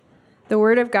The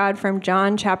word of God from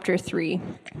John chapter 3.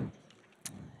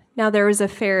 Now there was a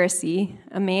Pharisee,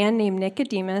 a man named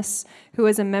Nicodemus, who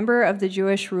was a member of the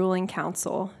Jewish ruling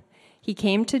council. He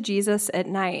came to Jesus at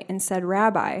night and said,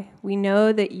 "Rabbi, we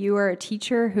know that you are a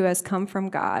teacher who has come from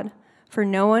God, for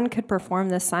no one could perform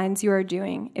the signs you are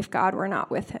doing if God were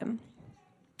not with him."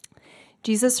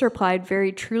 Jesus replied,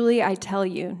 "Very truly I tell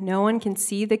you, no one can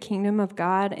see the kingdom of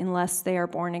God unless they are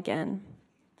born again."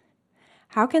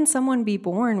 "How can someone be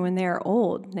born when they are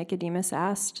old?" Nicodemus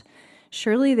asked.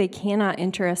 "Surely they cannot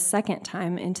enter a second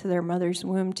time into their mother's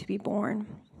womb to be born."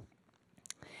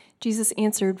 Jesus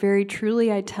answered, "Very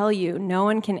truly I tell you, no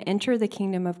one can enter the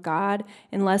kingdom of God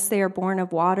unless they are born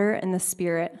of water and the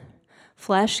Spirit.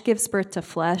 Flesh gives birth to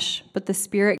flesh, but the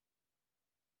Spirit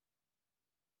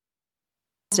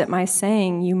at my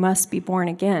saying, you must be born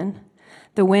again.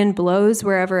 The wind blows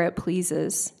wherever it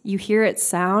pleases. You hear its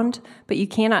sound, but you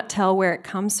cannot tell where it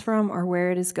comes from or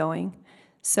where it is going.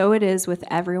 So it is with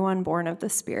everyone born of the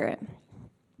Spirit."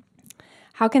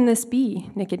 "How can this be?"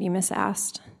 Nicodemus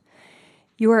asked.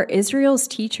 "You are Israel's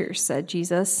teachers," said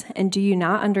Jesus, "and do you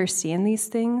not understand these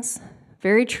things?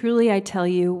 Very truly I tell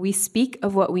you, we speak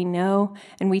of what we know,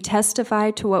 and we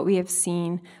testify to what we have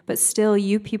seen, but still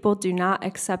you people do not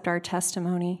accept our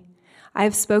testimony. I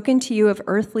have spoken to you of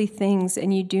earthly things,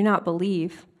 and you do not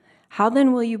believe. How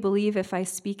then will you believe if I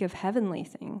speak of heavenly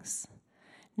things?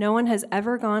 No one has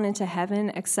ever gone into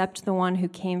heaven except the one who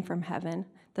came from heaven,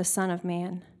 the Son of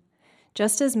Man.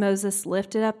 Just as Moses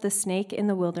lifted up the snake in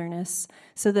the wilderness,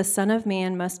 so the Son of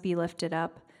Man must be lifted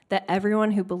up, that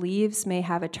everyone who believes may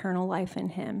have eternal life in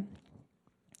him.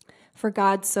 For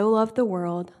God so loved the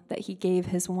world that he gave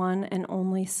his one and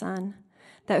only Son,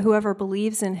 that whoever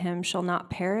believes in him shall not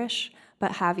perish,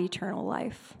 but have eternal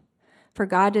life. For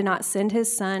God did not send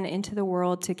his Son into the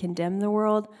world to condemn the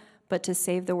world, but to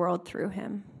save the world through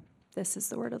him." This is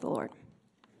the word of the Lord.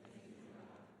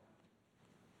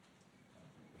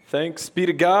 Thanks be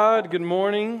to God. Good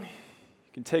morning.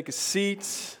 You can take a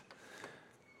seat.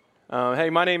 Hey,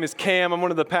 my name is Cam. I'm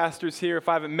one of the pastors here. If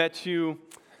I haven't met you,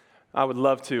 I would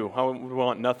love to. I would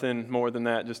want nothing more than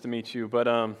that, just to meet you.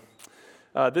 But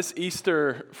this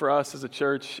Easter for us as a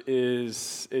church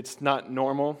it's not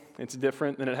normal. It's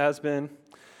different than it has been.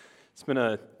 It's been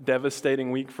a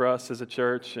devastating week for us as a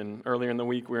church, and earlier in the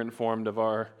week we were informed of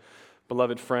our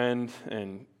beloved friend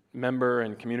and member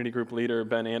and community group leader,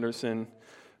 Ben Anderson,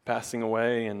 passing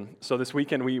away. And so this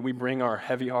weekend we bring our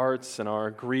heavy hearts and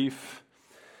our grief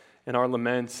and our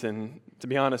laments, and to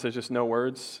be honest, there's just no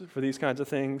words for these kinds of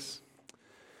things.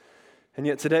 And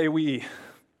yet today we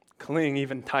cling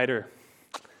even tighter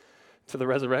to the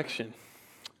resurrection,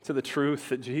 to the truth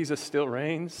that Jesus still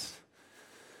reigns,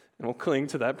 and we'll cling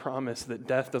to that promise that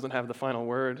death doesn't have the final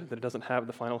word, that it doesn't have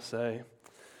the final say.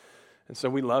 And so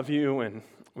we love you, and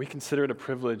we consider it a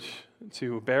privilege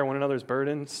to bear one another's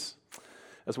burdens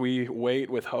as we wait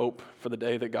with hope for the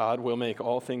day that God will make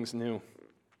all things new.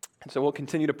 And so we'll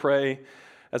continue to pray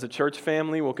as a church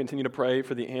family. We'll continue to pray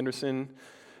for the Anderson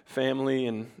family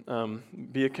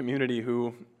and be a community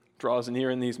who draws near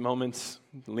in these moments,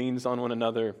 leans on one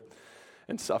another,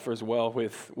 and suffers well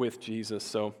with Jesus.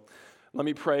 So let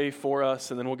me pray for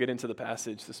us, and then we'll get into the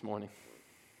passage this morning.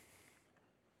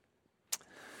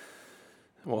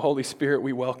 Well, Holy Spirit,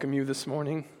 we welcome you this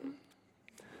morning.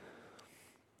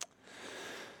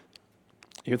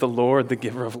 You're the Lord, the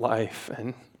giver of life,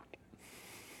 and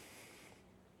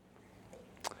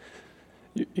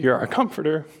you're our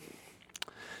comforter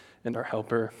and our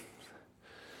helper.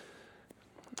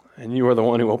 And you are the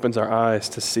one who opens our eyes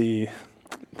to see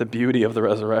the beauty of the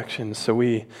resurrection. So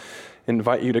we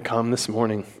invite you to come this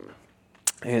morning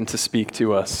and to speak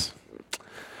to us.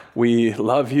 We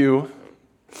love you,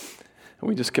 and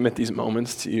we just commit these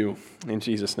moments to you. In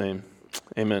Jesus' name,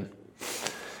 amen.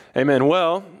 Amen.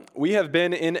 Well, we have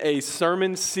been in a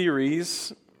sermon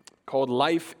series called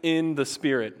Life in the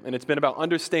Spirit, and it's been about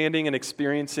understanding and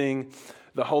experiencing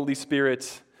the Holy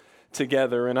Spirit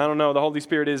together. And I don't know, the Holy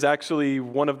Spirit is actually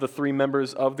one of the three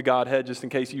members of the Godhead, just in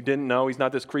case you didn't know. He's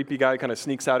not this creepy guy who kind of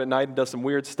sneaks out at night and does some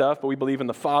weird stuff, but we believe in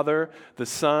the Father, the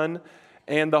Son,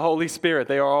 and the Holy Spirit.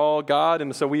 They are all God,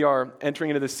 and so we are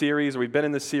entering into this series, or we've been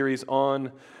in this series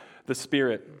on the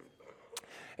Spirit.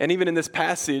 And even in this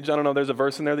passage, I don't know, there's a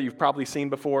verse in there that you've probably seen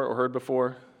before or heard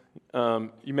before.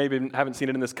 You maybe haven't seen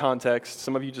it in this context.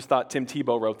 Some of you just thought Tim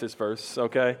Tebow wrote this verse,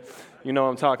 okay? You know what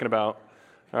I'm talking about.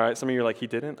 All right, some of you are like, he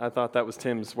didn't? I thought that was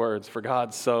Tim's words. For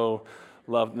God so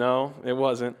loved. No, it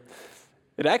wasn't.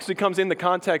 It actually comes in the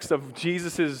context of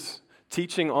Jesus'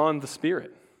 teaching on the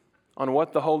Spirit, on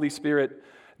what the Holy Spirit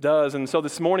does. And so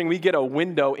this morning we get a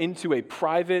window into a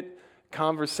private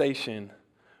conversation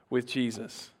with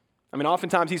Jesus. I mean,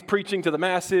 oftentimes he's preaching to the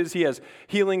masses, he has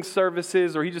healing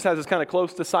services, or he just has his kind of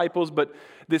close disciples. But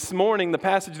this morning, the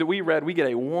passage that we read, we get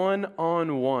a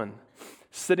one-on-one,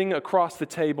 sitting across the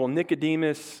table,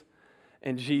 Nicodemus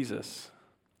and Jesus.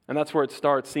 And that's where it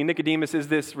starts. See, Nicodemus is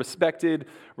this respected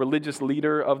religious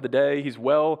leader of the day. He's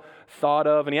well thought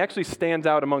of, and he actually stands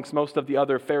out amongst most of the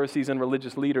other Pharisees and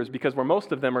religious leaders because where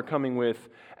most of them are coming with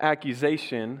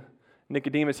accusation,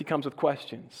 Nicodemus, he comes with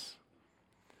questions.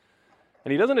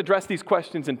 And he doesn't address these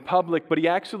questions in public, but he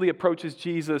actually approaches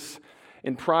Jesus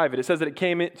in private. It says that it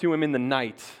came to him in the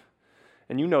night.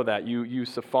 And you know that. You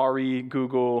Safari,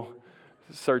 Google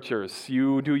searchers.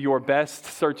 You do your best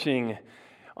searching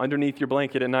underneath your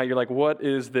blanket at night. You're like, what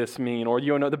does this mean? Or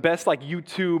you know, the best like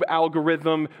YouTube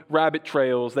algorithm rabbit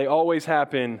trails, they always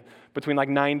happen between like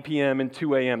 9 p.m. and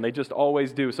 2 a.m. They just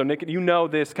always do. So you know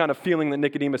this kind of feeling that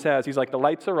Nicodemus has. He's like, the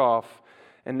lights are off,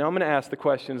 and now I'm going to ask the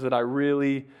questions that I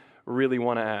really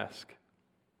want to ask.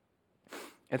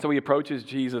 And so he approaches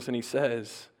Jesus and he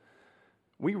says,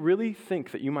 we really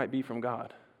think that you might be from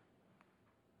God.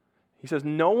 He says,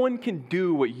 no one can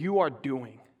do what you are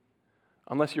doing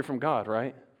unless you're from God,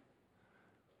 right?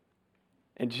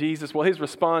 And Jesus, well, his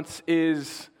response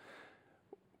is,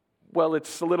 well,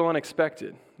 it's a little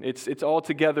unexpected. It's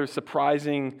altogether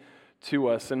surprising to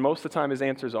us. And most of the time his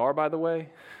answers are, by the way.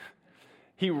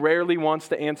 He rarely wants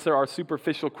to answer our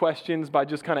superficial questions by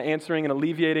just kind of answering and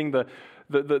alleviating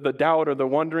the doubt or the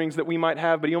wonderings that we might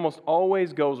have, but he almost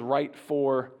always goes right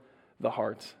for the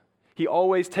heart. He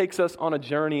always takes us on a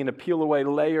journey and to peel away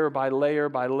layer by layer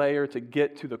by layer to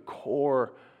get to the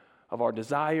core of our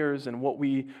desires and what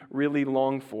we really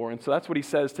long for. And so that's what he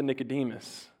says to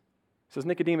Nicodemus. He says,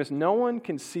 Nicodemus, no one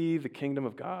can see the kingdom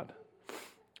of God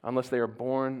unless they are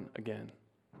born again.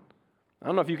 I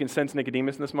don't know if you can sense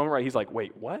Nicodemus in this moment, right? He's like,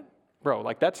 wait, what? Bro,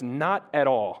 like that's not at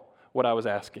all what I was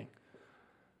asking,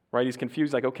 right? He's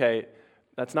confused, like, okay,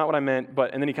 that's not what I meant,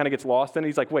 and then he kind of gets lost in it.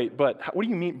 He's like, wait, but what do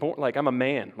you mean, born? Like I'm a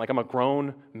man, like I'm a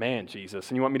grown man, Jesus,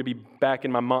 and you want me to be back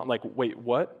in my mom, like, wait,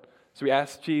 what? So he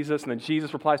asks Jesus, and then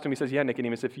Jesus replies to him, he says, yeah,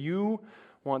 Nicodemus, if you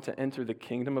want to enter the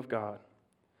kingdom of God,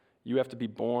 you have to be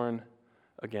born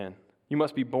again. You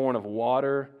must be born of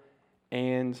water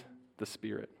and the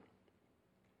Spirit.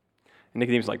 And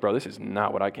Nicodemus is like, bro, this is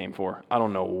not what I came for. I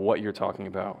don't know what you're talking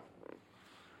about.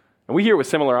 And we hear it with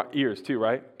similar ears too,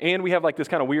 right? And we have like this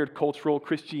kind of weird cultural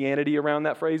Christianity around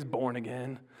that phrase, born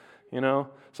again. You know,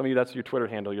 some of you, that's your Twitter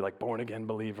handle. You're like, born again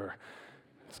believer.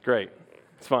 It's great.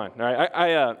 It's fine. All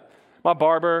right. My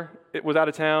barber, it was out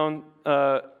of town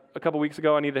a couple weeks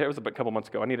ago. It was a couple months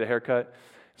ago. I needed a haircut.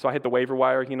 So I hit the waiver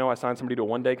wire. You know, I signed somebody to a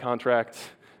one-day contract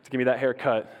to give me that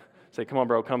haircut. Say, come on,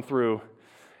 bro, come through.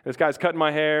 This guy's cutting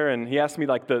my hair, and he asked me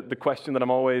like the question that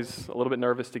I'm always a little bit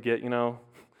nervous to get, you know.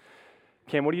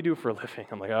 Cam, what do you do for a living?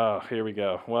 I'm like, oh, here we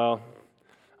go. Well,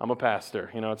 I'm a pastor.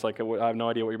 You know, it's like, I have no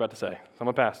idea what you're about to say. So I'm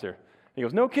a pastor. He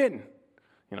goes, no kidding.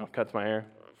 You know, cuts my hair.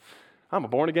 I'm a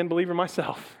born-again believer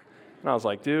myself. And I was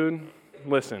like, dude,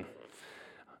 listen,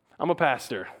 I'm a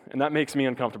pastor, and that makes me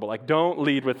uncomfortable. Like, don't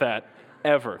lead with that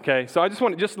ever, okay? So I just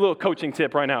want a little coaching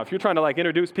tip right now. If you're trying to like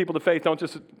introduce people to faith, don't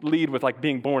just lead with like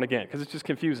being born again, because it's just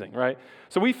confusing, right?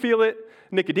 So we feel it.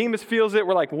 Nicodemus feels it.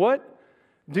 We're like, what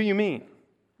do you mean?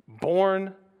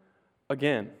 Born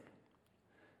again.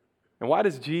 And why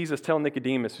does Jesus tell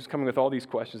Nicodemus, who's coming with all these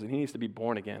questions, that he needs to be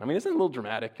born again? I mean, isn't it a little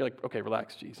dramatic? You're like, okay,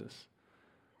 relax, Jesus.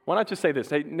 Why not just say this?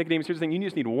 Hey, Nicodemus, here's the thing. You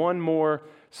just need one more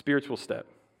spiritual step.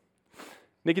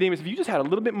 Nicodemus, if you just had a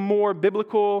little bit more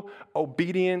biblical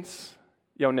obedience,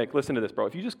 yo, Nick, listen to this, bro.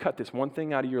 If you just cut this one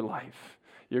thing out of your life,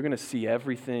 you're going to see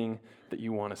everything that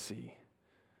you want to see.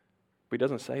 But he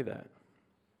doesn't say that.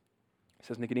 He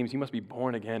says, Nicodemus, you must be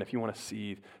born again if you want to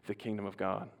see the kingdom of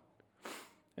God.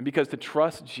 And because to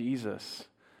trust Jesus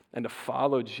and to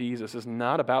follow Jesus is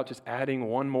not about just adding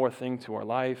one more thing to our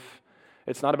life.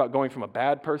 It's not about going from a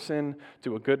bad person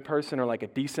to a good person or like a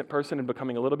decent person and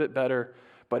becoming a little bit better,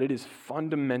 but it is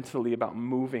fundamentally about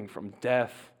moving from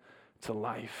death to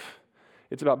life.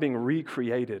 It's about being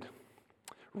recreated,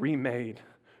 remade,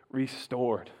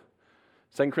 restored.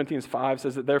 2 Corinthians 5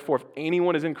 says that therefore if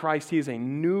anyone is in Christ, he is a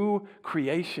new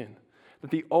creation, that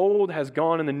the old has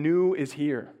gone and the new is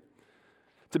here.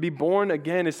 To be born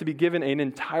again is to be given an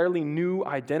entirely new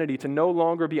identity, to no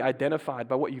longer be identified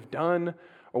by what you've done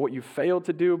or what you've failed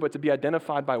to do, but to be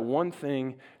identified by one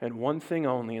thing and one thing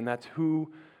only, and that's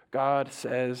who God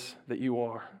says that you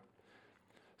are.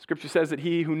 Scripture says that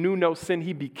he who knew no sin,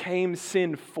 he became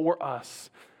sin for us,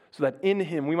 so that in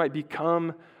him we might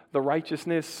become the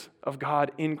righteousness of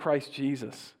God in Christ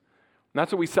Jesus. And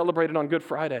that's what we celebrated on Good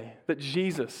Friday, that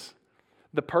Jesus,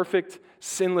 the perfect,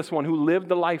 sinless one who lived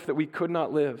the life that we could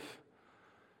not live,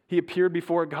 He appeared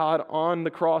before God on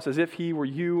the cross as if he were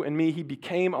you and me. He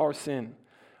became our sin,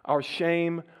 our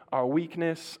shame, our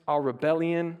weakness, our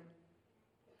rebellion.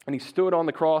 And he stood on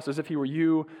the cross as if he were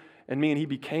you and me, and he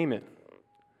became it.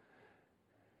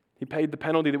 He paid the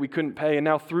penalty that we couldn't pay, and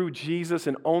now through Jesus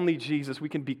and only Jesus, we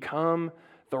can become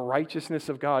the righteousness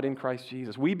of God in Christ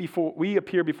Jesus. We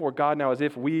appear before God now as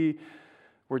if we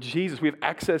were Jesus. We have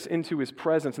access into his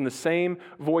presence, and the same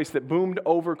voice that boomed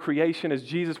over creation as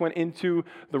Jesus went into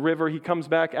the river, he comes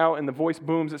back out and the voice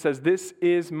booms. It says, "This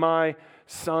is my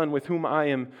Son with whom I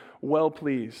am well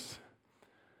pleased."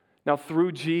 Now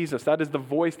through Jesus, that is the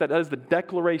voice, that is the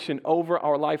declaration over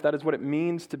our life. That is what it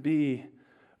means to be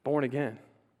born again.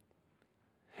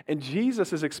 And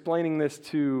Jesus is explaining this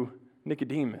to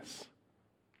Nicodemus,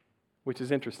 which is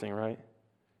interesting, right?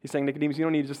 He's saying, Nicodemus, you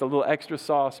don't need just a little extra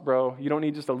sauce, bro. You don't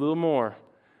need just a little more.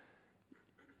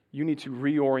 You need to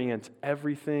reorient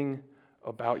everything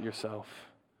about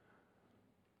yourself.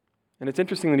 And it's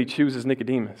interesting that he chooses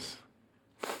Nicodemus.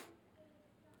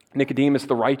 Nicodemus,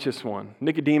 the righteous one.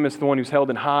 Nicodemus, the one who's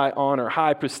held in high honor,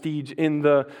 high prestige in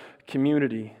the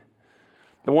community.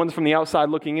 The ones from the outside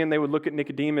looking in, they would look at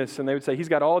Nicodemus and they would say, he's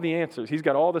got all the answers. He's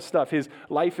got all the stuff. His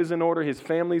life is in order. His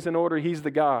family's in order. He's the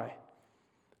guy.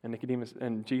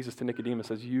 And Jesus to Nicodemus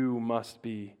says, you must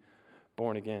be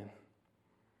born again.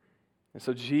 And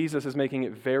so Jesus is making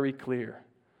it very clear,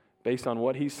 based on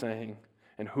what he's saying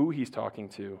and who he's talking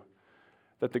to,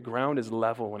 that the ground is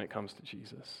level when it comes to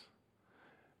Jesus.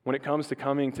 When it comes to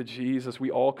coming to Jesus,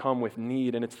 we all come with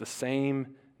need, and it's the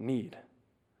same need.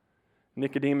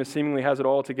 Nicodemus seemingly has it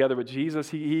all together, but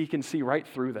Jesus, he can see right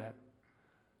through that.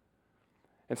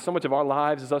 And so much of our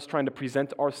lives is us trying to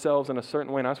present ourselves in a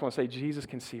certain way, and I just want to say, Jesus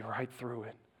can see right through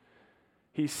it.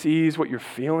 He sees what you're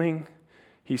feeling.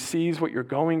 He sees what you're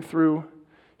going through.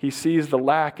 He sees the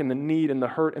lack and the need and the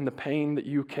hurt and the pain that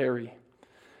you carry.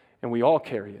 And we all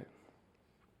carry it.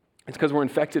 It's because we're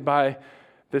infected by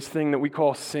this thing that we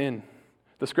call sin.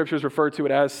 The scriptures refer to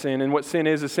it as sin. And what sin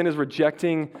is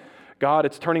rejecting God.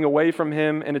 It's turning away from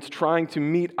him, and it's trying to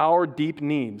meet our deep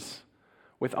needs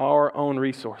with our own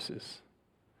resources.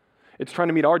 It's trying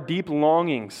to meet our deep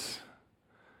longings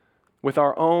with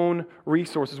our own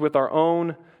resources, with our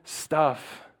own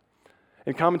stuff.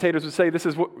 And commentators would say this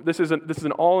is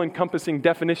an all-encompassing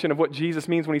definition of what Jesus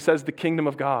means when he says the kingdom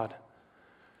of God.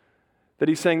 That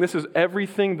he's saying this is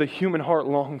everything the human heart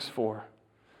longs for.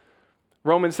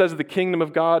 Romans says the kingdom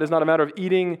of God is not a matter of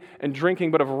eating and drinking,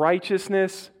 but of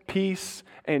righteousness, peace,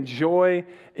 and joy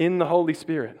in the Holy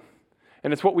Spirit.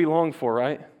 And it's what we long for,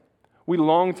 right? We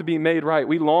long to be made right.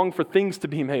 We long for things to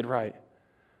be made right.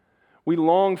 We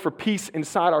long for peace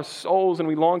inside our souls, and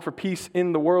we long for peace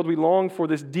in the world. We long for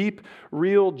this deep,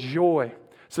 real joy,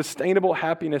 sustainable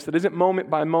happiness that isn't moment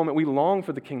by moment. We long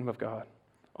for the kingdom of God.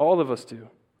 All of us do.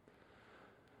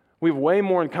 We have way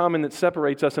more in common that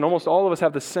separates us, and almost all of us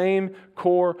have the same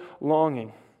core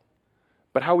longing.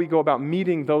 But how we go about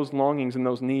meeting those longings and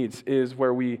those needs is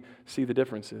where we see the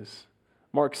differences.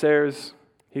 Mark Sayers,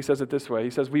 he says it this way. He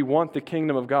says, we want the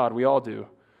kingdom of God. We all do.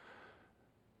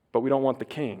 But we don't want the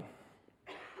king.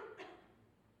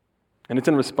 And it's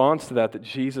in response to that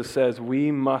Jesus says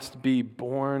we must be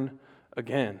born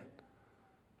again.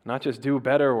 Not just do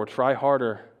better or try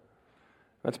harder.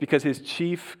 That's because his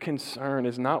chief concern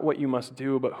is not what you must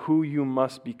do, but who you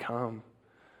must become.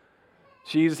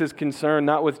 Jesus is concerned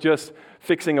not with just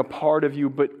fixing a part of you,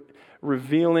 but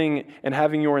revealing and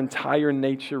having your entire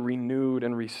nature renewed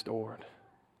and restored.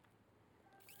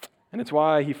 And it's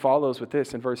why he follows with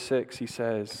this in verse 6. He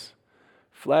says,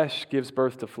 flesh gives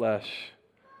birth to flesh,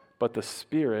 but the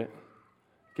Spirit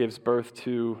gives birth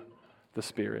to the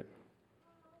Spirit.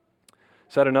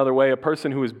 Said another way, a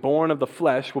person who is born of the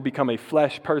flesh will become a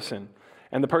flesh person,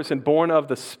 and the person born of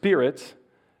the Spirit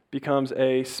becomes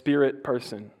a spirit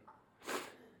person.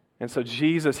 And so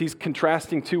Jesus, he's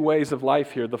contrasting two ways of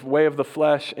life here, the way of the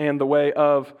flesh and the way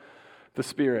of the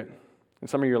Spirit. And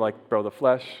some of you are like, bro, the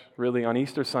flesh? Really? On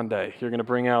Easter Sunday, you're going to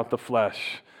bring out the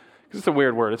flesh? Because it's a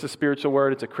weird word. It's a spiritual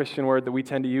word. It's a Christian word that we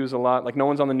tend to use a lot. Like no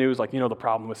one's on the news like, the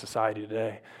problem with society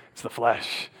today. It's the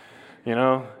flesh,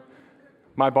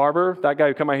 My barber, that guy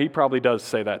who come out, he probably does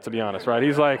say that, to be honest, right?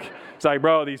 He's like,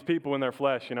 bro, these people in their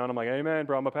flesh, And I'm like, amen,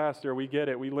 bro, I'm a pastor. We get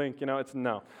it. We link,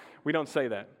 No, we don't say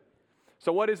that.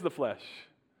 So what is the flesh?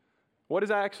 What does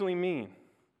that actually mean?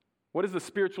 What is the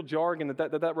spiritual jargon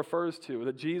that refers to,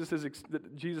 that Jesus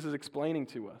is explaining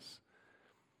to us?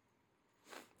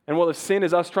 And if sin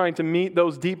is us trying to meet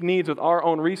those deep needs with our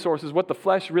own resources, what the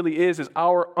flesh really is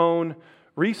our own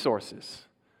resources.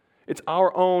 It's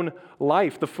our own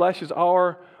life. The flesh is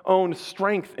our own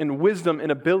strength and wisdom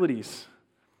and abilities.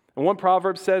 And one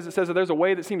proverb says that there's a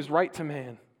way that seems right to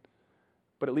man,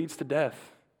 but it leads to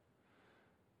death.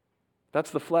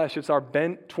 That's the flesh. It's our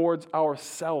bent towards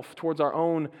ourself, towards our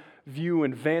own view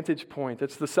and vantage point.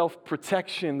 It's the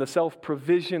self-protection, the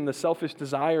self-provision, the selfish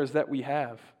desires that we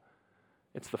have.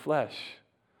 It's the flesh.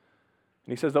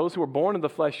 And he says those who are born of the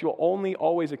flesh, you'll only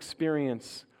always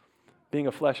experience being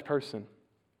a flesh person.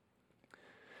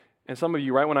 And some of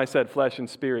you, right when I said flesh and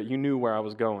spirit, you knew where I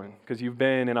was going because you've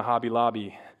been in a Hobby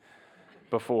Lobby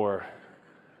before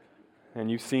and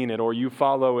you've seen it, or you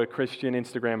follow a Christian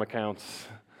Instagram accounts.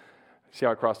 See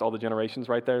how I crossed all the generations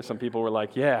right there? Some people were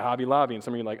like, yeah, Hobby Lobby. And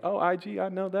some of you are like, oh, IG, I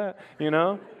know that.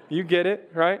 You get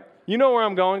it, right? You know where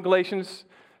I'm going. Galatians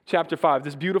chapter 5,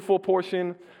 this beautiful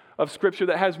portion of Scripture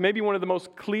that has maybe one of the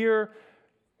most clear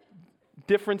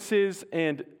differences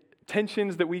and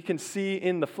tensions that we can see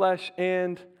in the flesh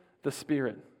and the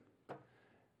Spirit.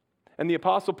 And the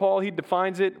Apostle Paul, he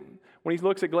defines it when he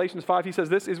looks at Galatians 5. He says,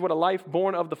 this is what a life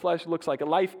born of the flesh looks like, a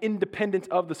life independent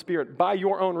of the Spirit by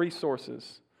your own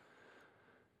resources.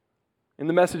 In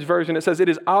the Message version, it says, it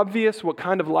is obvious what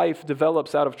kind of life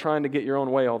develops out of trying to get your own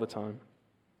way all the time.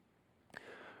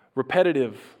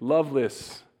 Repetitive,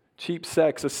 loveless, cheap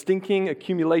sex, a stinking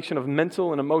accumulation of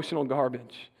mental and emotional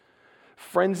garbage,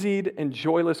 frenzied and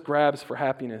joyless grabs for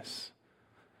happiness,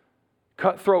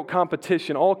 cutthroat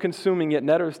competition, all-consuming yet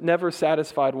never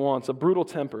satisfied wants, a brutal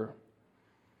temper,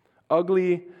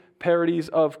 ugly parodies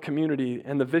of community,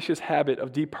 and the vicious habit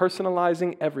of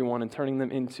depersonalizing everyone and turning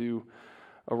them into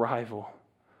a rival.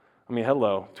 I mean,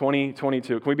 hello,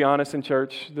 2022. Can we be honest in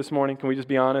church this morning? Can we just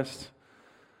be honest?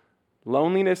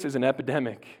 Loneliness is an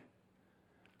epidemic.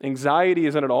 Anxiety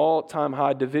is at an all-time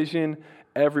high. Division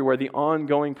everywhere. The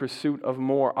ongoing pursuit of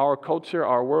more. Our culture,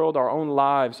 our world, our own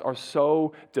lives are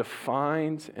so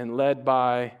defined and led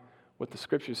by what the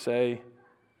Scriptures say,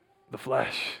 the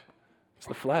flesh. It's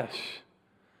the flesh.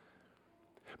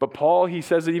 But Paul, he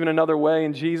says it even another way,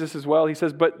 and Jesus as well. He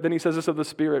says, but then he says this of the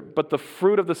Spirit, but the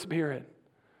fruit of the Spirit,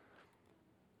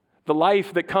 the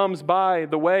life that comes by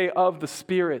the way of the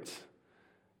Spirit,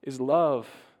 is love,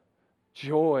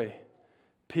 joy,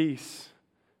 peace,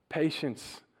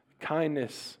 patience,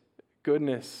 kindness,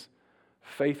 goodness,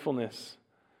 faithfulness,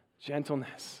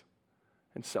 gentleness,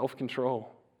 and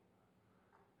self-control.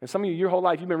 And some of you, your whole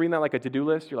life, you've been reading that like a to-do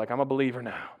list. You're like, I'm a believer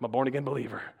now. I'm a born-again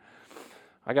believer.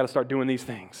 I got to start doing these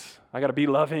things. I got to be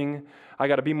loving. I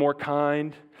got to be more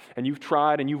kind. And you've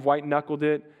tried and you've white-knuckled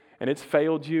it, and it's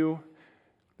failed you.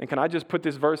 And can I just put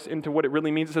this verse into what it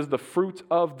really means? It says the fruit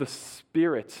of the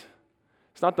Spirit.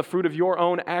 It's not the fruit of your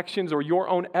own actions or your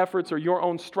own efforts or your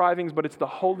own strivings, but it's the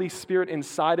Holy Spirit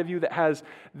inside of you that has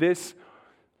this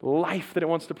life that it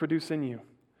wants to produce in you.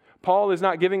 Paul is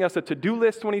not giving us a to-do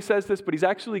list when he says this, but he's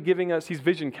actually giving us, he's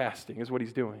vision casting is what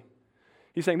he's doing.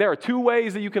 He's saying there are two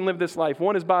ways that you can live this life.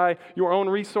 One is by your own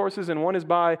resources, and one is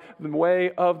by the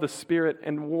way of the Spirit,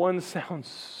 and one sounds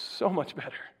so much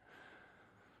better.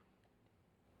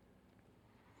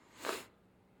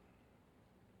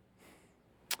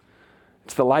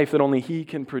 It's the life that only He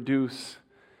can produce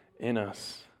in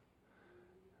us.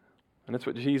 And that's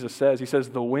what Jesus says. He says,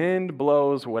 the wind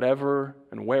blows whatever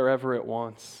and wherever it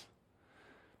wants.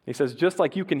 He says, just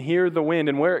like you can hear the wind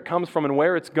and where it comes from and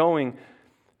where it's going,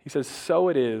 he says, so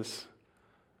it is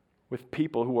with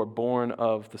people who are born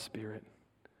of the Spirit.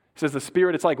 He says the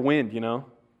Spirit, it's like wind,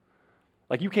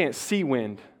 Like you can't see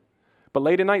wind, but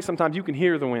late at night sometimes you can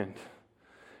hear the wind.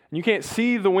 And you can't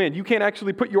see the wind. You can't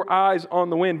actually put your eyes on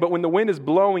the wind, but when the wind is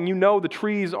blowing, you know the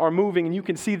trees are moving and you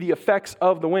can see the effects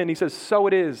of the wind. He says, so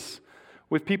it is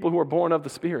with people who are born of the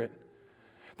Spirit.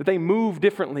 That they move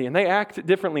differently and they act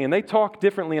differently and they talk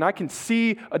differently, and I can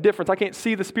see a difference. I can't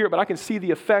see the Spirit, but I can see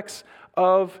the effects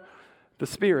of the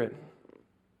Spirit.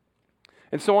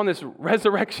 And so on this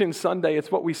Resurrection Sunday, it's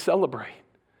what we celebrate.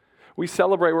 We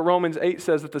celebrate what Romans 8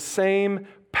 says, that the same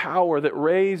power that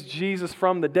raised Jesus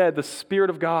from the dead, the Spirit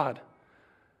of God,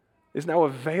 is now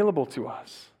available to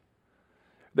us.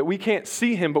 That we can't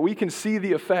see Him, but we can see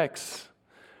the effects.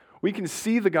 We can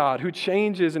see the God who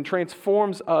changes and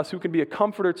transforms us, who can be a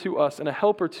comforter to us and a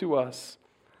helper to us,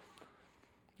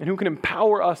 and who can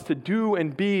empower us to do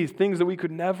and be things that we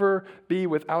could never be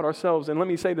without ourselves. And let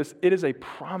me say this, it is a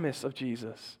promise of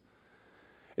Jesus.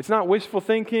 It's not wishful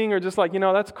thinking or just like,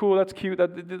 that's cool, that's cute,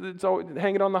 it's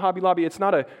hanging on the Hobby Lobby. It's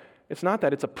not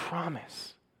that, it's a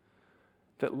promise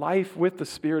that life with the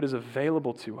Spirit is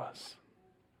available to us.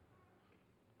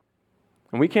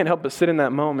 And we can't help but sit in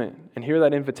that moment and hear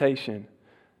that invitation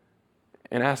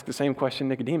and ask the same question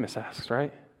Nicodemus asks,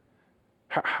 right?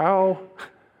 How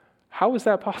is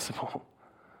that possible?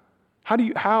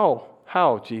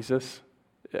 How, Jesus,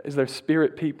 is there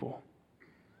Spirit people?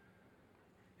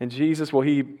 And Jesus, well,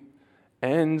 he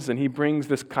ends and he brings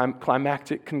this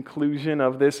climactic conclusion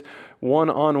of this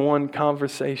one-on-one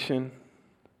conversation.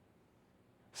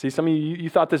 See, some of you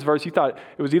thought this verse, you thought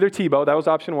it was either Tebow, that was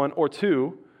option 1, or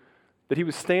 2, that he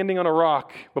was standing on a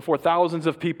rock before thousands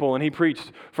of people and he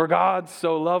preached, "For God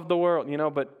so loved the world,"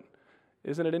 but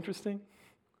isn't it interesting?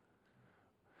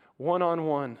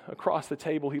 One-on-one, across the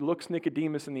table, he looks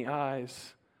Nicodemus in the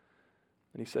eyes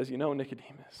and he says,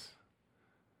 Nicodemus,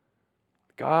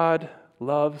 God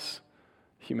loves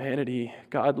humanity.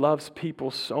 God loves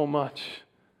people so much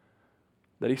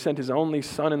that he sent his only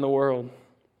Son in the world,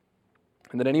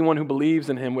 and that anyone who believes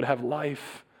in him would have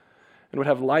life and would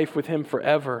have life with him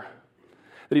forever.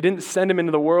 That he didn't send him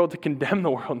into the world to condemn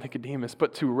the world, Nicodemus,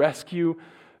 but to rescue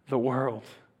the world.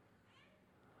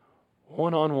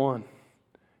 One-on-one,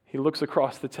 he looks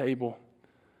across the table,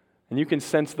 and you can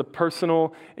sense the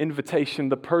personal invitation,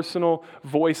 the personal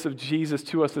voice of Jesus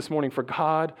to us this morning. For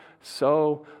God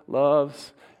so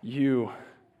loves you.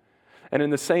 And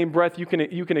in the same breath, you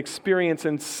can experience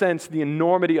and sense the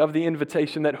enormity of the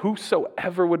invitation that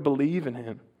whosoever would believe in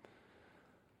him,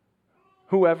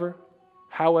 whoever,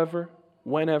 however,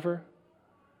 whenever,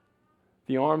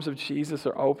 the arms of Jesus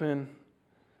are open.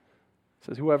 It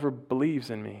says, whoever believes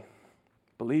in me,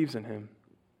 believes in him.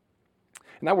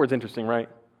 And that word's interesting, right?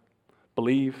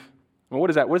 Believe. I mean, what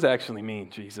does that actually mean,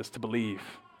 Jesus, to believe?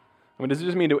 I mean, does it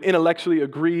just mean to intellectually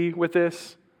agree with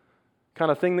this kind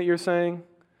of thing that you're saying?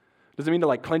 Does it mean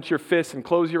to clench your fists and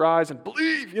close your eyes and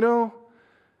believe,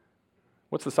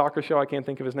 What's the soccer show? I can't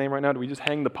think of his name right now. Do we just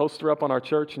hang the poster up on our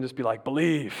church and just be like,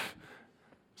 believe?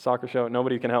 Soccer show,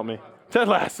 nobody can help me. Ted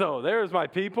Lasso, there's my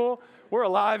people. We're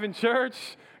alive in church.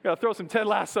 Got to throw some Ted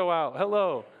Lasso out.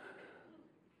 Hello.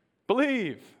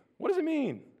 Believe. What does it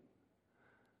mean?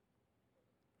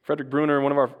 Frederick Bruner,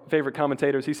 one of our favorite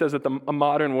commentators, he says that a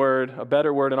modern word, a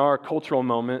better word in our cultural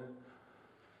moment,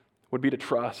 would be to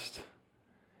trust.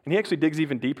 And he actually digs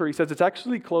even deeper. He says it's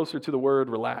actually closer to the word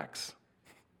relax.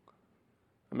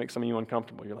 That makes some of you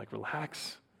uncomfortable. You're like,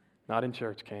 relax? Not in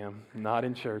church, Cam. Not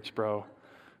in church, bro.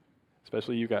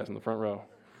 Especially you guys in the front row.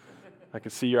 I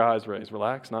can see your eyes raised.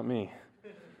 Relax, not me.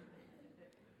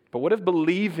 But what if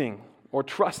believing or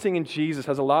trusting in Jesus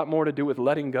has a lot more to do with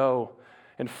letting go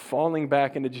and falling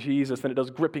back into Jesus than it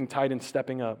does gripping tight and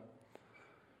stepping up?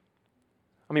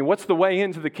 I mean, what's the way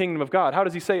into the kingdom of God? How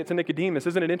does he say it to Nicodemus?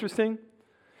 Isn't it interesting?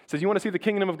 He says, you want to see the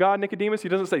kingdom of God, Nicodemus? He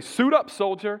doesn't say, suit up,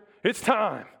 soldier. It's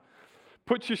time.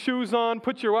 Put your shoes on,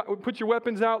 put your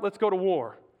weapons out, let's go to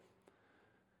war.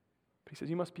 But he says,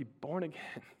 you must be born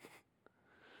again.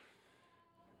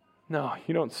 No,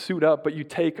 you don't suit up, but you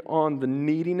take on the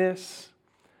neediness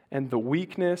and the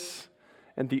weakness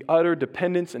and the utter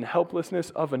dependence and helplessness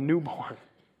of a newborn.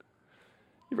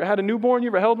 You ever had a newborn? You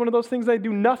ever held one of those things? They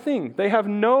do nothing. They have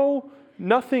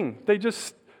nothing. They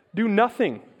just do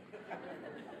nothing.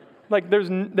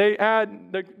 They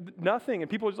add nothing,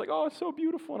 and people are just like, oh, it's so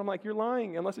beautiful. And I'm like, you're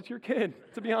lying, unless it's your kid,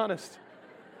 to be honest.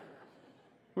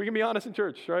 We can be honest in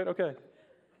church, right? Okay.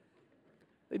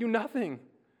 They do nothing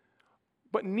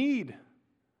but need.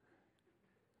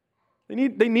 They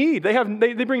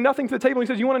bring nothing to the table. He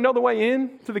says, you want to know the way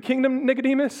in to the kingdom,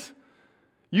 Nicodemus?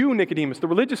 You, Nicodemus, the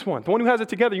religious one, the one who has it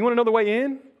together, you want to know the way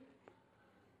in?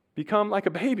 Become like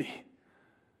a baby.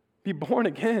 Be born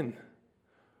again.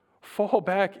 Fall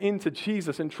back into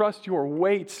Jesus and trust your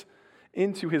weight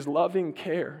into his loving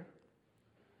care.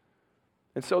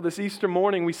 And so this Easter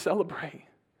morning we celebrate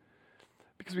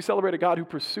because we celebrate a God who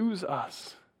pursues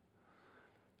us,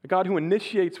 a God who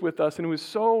initiates with us and who is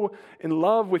so in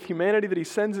love with humanity that he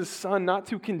sends his Son not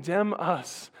to condemn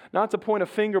us, not to point a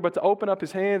finger, but to open up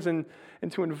his hands and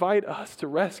to invite us, to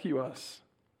rescue us,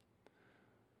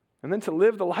 and then to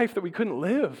live the life that we couldn't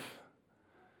live.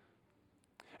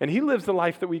 And he lives the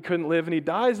life that we couldn't live, and he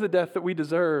dies the death that we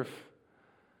deserve.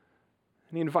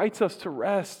 And he invites us to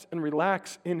rest and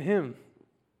relax in him.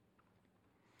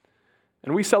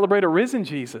 And we celebrate a risen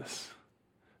Jesus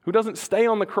who doesn't stay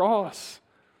on the cross,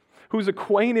 who's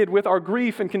acquainted with our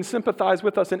grief and can sympathize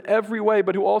with us in every way,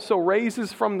 but who also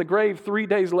raises from the grave 3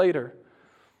 days later,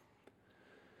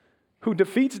 who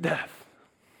defeats death.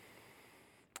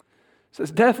 It says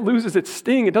death loses its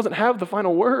sting. It doesn't have the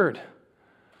final word.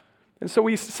 And so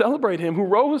we celebrate him who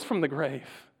rose from the grave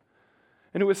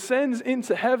and who ascends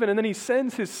into heaven, and then he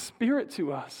sends his Spirit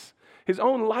to us, his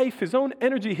own life, his own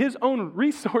energy, his own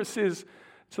resources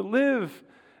to live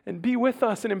and be with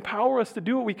us and empower us to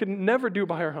do what we could never do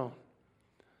by our own.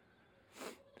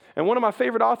 And one of my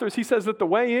favorite authors, he says that the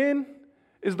way in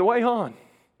is the way on.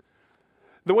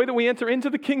 The way that we enter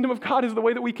into the kingdom of God is the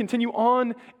way that we continue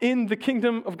on in the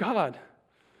kingdom of God.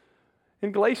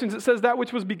 In Galatians, it says that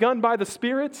which was begun by the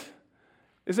Spirit,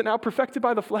 is it now perfected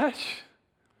by the flesh?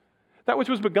 That which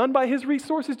was begun by his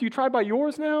resources, do you try by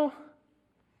yours now?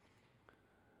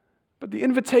 But the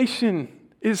invitation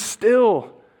is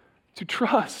still to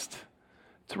trust,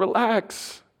 to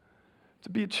relax, to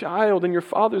be a child in your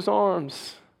Father's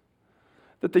arms.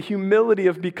 That the humility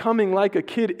of becoming like a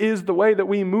kid is the way that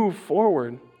we move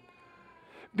forward.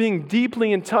 Being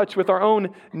deeply in touch with our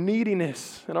own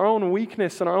neediness and our own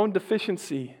weakness and our own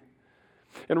deficiency.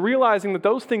 And realizing that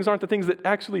those things aren't the things that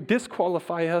actually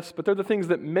disqualify us, but they're the things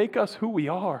that make us who we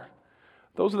are.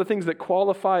 Those are the things that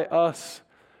qualify us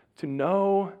to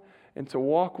know and to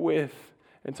walk with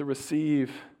and to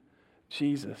receive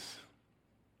Jesus.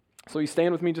 So you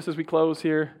stand with me just as we close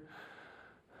here.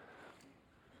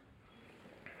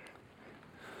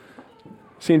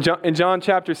 See, in John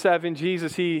chapter 7,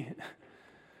 Jesus, he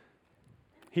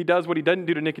does what he didn't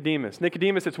do to Nicodemus.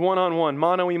 Nicodemus, it's one-on-one,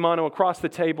 mano-a-mano, across the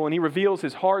table, and he reveals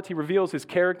his heart, he reveals his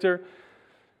character.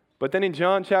 But then in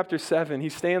John chapter 7, he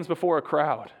stands before a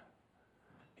crowd.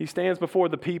 He stands before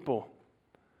the people.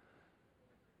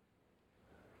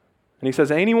 And he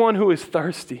says, anyone who is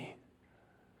thirsty,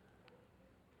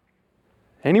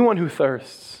 anyone who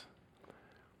thirsts,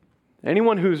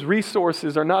 anyone whose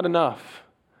resources are not enough,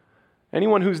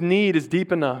 anyone whose need is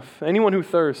deep enough, anyone who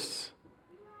thirsts,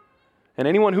 and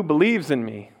anyone who believes in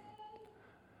me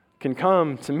can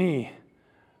come to me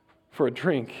for a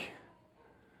drink.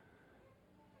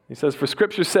 He says, for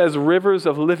Scripture says, rivers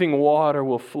of living water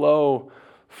will flow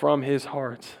from his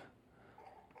heart.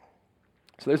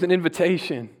 So there's an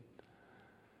invitation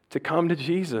to come to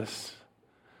Jesus,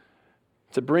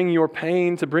 to bring your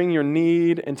pain, to bring your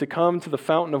need, and to come to the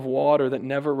fountain of water that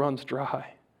never runs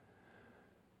dry.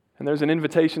 And there's an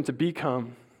invitation to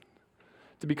become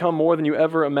more than you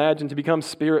ever imagined, to become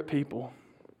spirit people.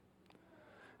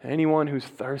 Anyone who's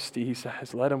thirsty, he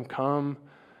says, let him come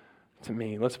to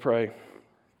me. Let's pray.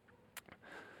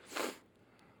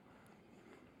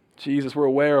 Jesus, we're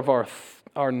aware of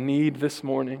our need this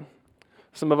morning.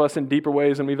 Some of us in deeper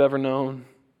ways than we've ever known.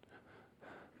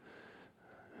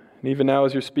 And even now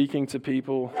as you're speaking to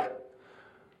people,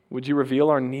 would you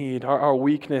reveal our need, our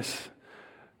weakness,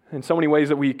 in so many ways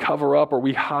that we cover up or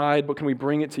we hide, but can we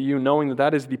bring it to you knowing that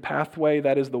that is the pathway,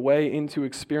 that is the way into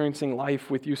experiencing life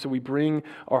with you. So we bring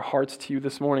our hearts to you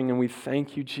this morning and we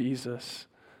thank you, Jesus,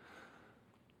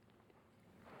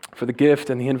 for the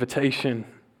gift and the invitation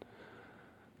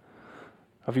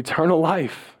of eternal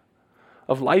life,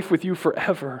 of life with you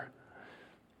forever.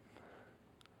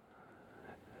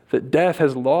 That death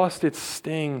has lost its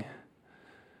sting,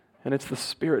 and it's the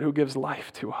Spirit who gives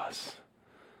life to us.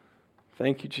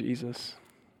 Thank you, Jesus.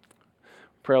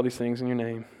 Pray all these things in your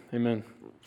name. Amen.